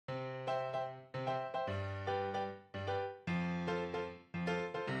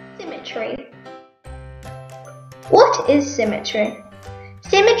Symmetry. What is symmetry?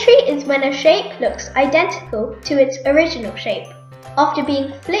 Symmetry is when a shape looks identical to its original shape after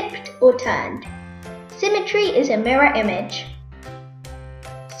being flipped or turned. Symmetry is a mirror image.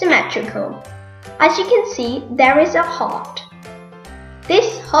 Symmetrical. As you can see, there is a heart.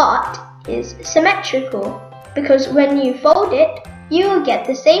 This heart is symmetrical because when you fold it, you will get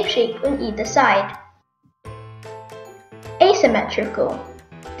the same shape on either side. Asymmetrical.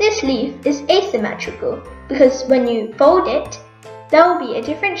 This leaf is asymmetrical because when you fold it, there will be a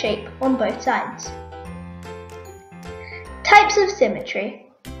different shape on both sides. Types of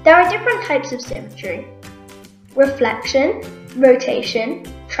symmetry. There are different types of symmetry: reflection, rotation,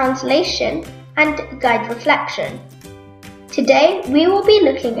 translation, and guide reflection. Today we will be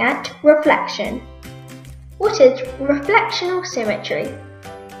looking at reflection. What is reflectional symmetry?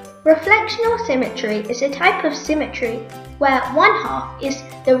 Reflectional symmetry is a type of symmetry where one half is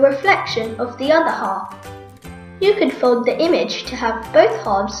the reflection of the other half. You could fold the image to have both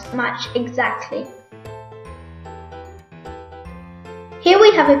halves match exactly. Here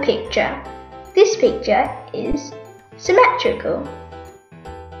we have a picture. This picture is symmetrical.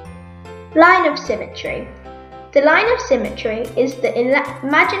 Line of symmetry. The line of symmetry is the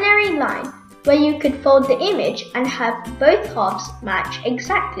imaginary line where you could fold the image and have both halves match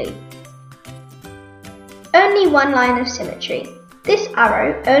exactly. Only one line of symmetry. This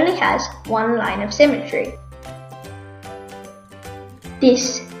arrow only has one line of symmetry.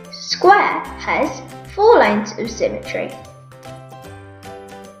 This square has 4 lines of symmetry.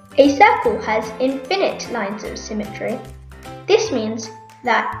 A circle has infinite lines of symmetry. This means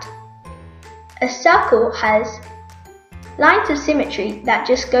that a circle has lines of symmetry that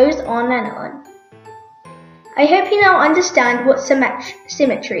just goes on and on. I hope you now understand what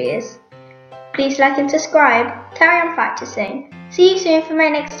symmetry is. Please like and subscribe. Carry on practicing. See you soon for my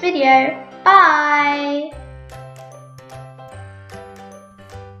next video. Bye!